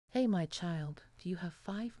Hey, my child, do you have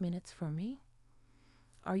 5 minutes for me?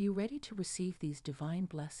 Are you ready to receive these divine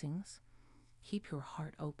blessings? Keep your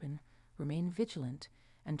heart open, remain vigilant,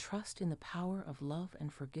 and trust in the power of love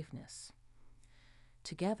and forgiveness.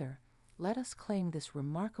 Together, let us claim this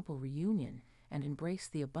remarkable reunion and embrace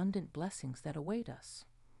the abundant blessings that await us.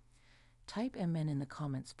 Type Amen in the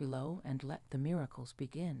comments below and let the miracles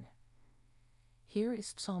begin. Here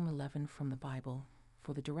is Psalm 11 from the Bible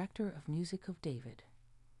for the Director of Music of David.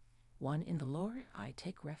 1. In the Lord I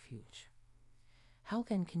take refuge. How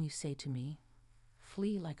then can you say to me,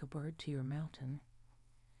 flee like a bird to your mountain?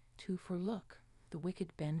 2. For look, the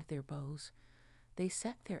wicked bend their bows. They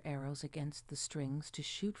set their arrows against the strings to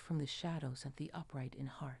shoot from the shadows at the upright in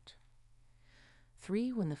heart.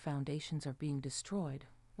 3. When the foundations are being destroyed,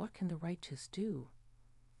 what can the righteous do?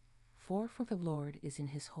 4. For the Lord is in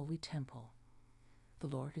his holy temple. The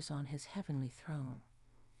Lord is on his heavenly throne.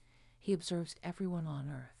 He observes everyone on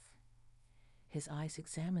earth. His eyes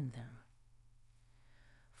examine them.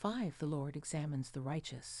 5. The Lord examines the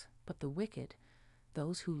righteous, but the wicked,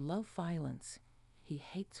 those who love violence, he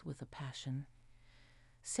hates with a passion.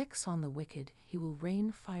 6. On the wicked he will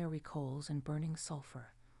rain fiery coals and burning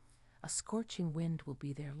sulfur. A scorching wind will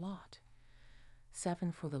be their lot.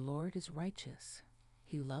 7. For the Lord is righteous.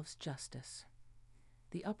 He loves justice.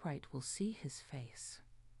 The upright will see his face.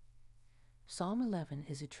 Psalm 11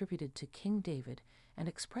 is attributed to King David and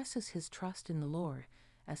expresses his trust in the Lord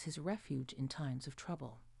as his refuge in times of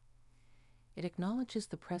trouble. It acknowledges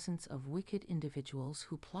the presence of wicked individuals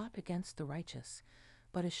who plot against the righteous,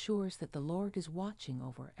 but assures that the Lord is watching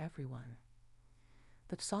over everyone.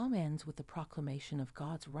 The psalm ends with the proclamation of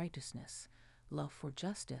God's righteousness, love for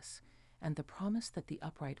justice, and the promise that the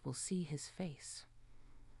upright will see his face.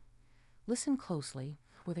 Listen closely,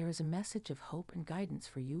 for there is a message of hope and guidance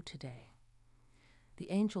for you today. The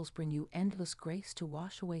angels bring you endless grace to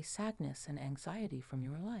wash away sadness and anxiety from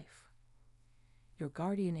your life. Your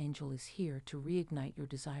guardian angel is here to reignite your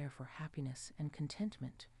desire for happiness and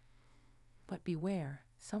contentment. But beware,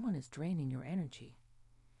 someone is draining your energy.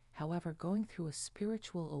 However, going through a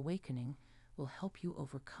spiritual awakening will help you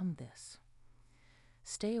overcome this.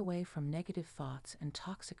 Stay away from negative thoughts and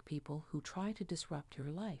toxic people who try to disrupt your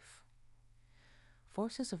life.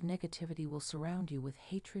 Forces of negativity will surround you with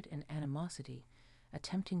hatred and animosity,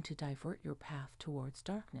 attempting to divert your path towards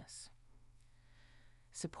darkness.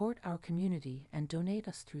 Support our community and donate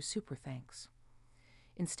us through Super Thanks.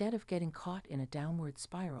 Instead of getting caught in a downward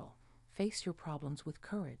spiral, face your problems with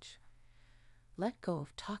courage. Let go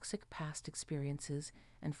of toxic past experiences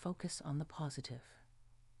and focus on the positive.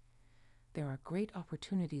 There are great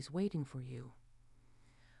opportunities waiting for you.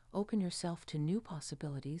 Open yourself to new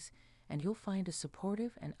possibilities, and you'll find a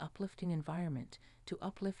supportive and uplifting environment to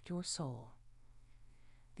uplift your soul.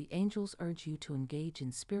 The angels urge you to engage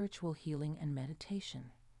in spiritual healing and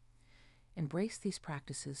meditation. Embrace these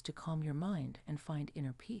practices to calm your mind and find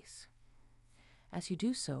inner peace. As you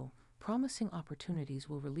do so, promising opportunities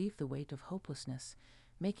will relieve the weight of hopelessness,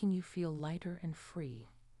 making you feel lighter and free.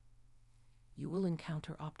 You will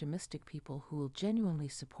encounter optimistic people who will genuinely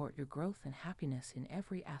support your growth and happiness in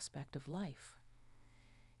every aspect of life.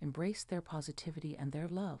 Embrace their positivity and their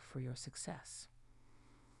love for your success.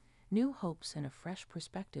 New hopes and a fresh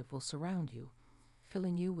perspective will surround you,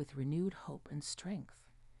 filling you with renewed hope and strength.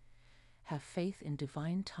 Have faith in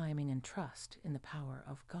divine timing and trust in the power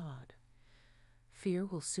of God. Fear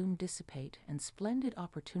will soon dissipate, and splendid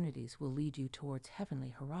opportunities will lead you towards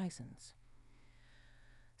heavenly horizons.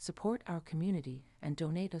 Support our community and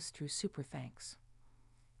donate us through Super Thanks.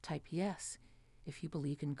 Type yes if you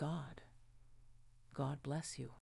believe in God. God bless you.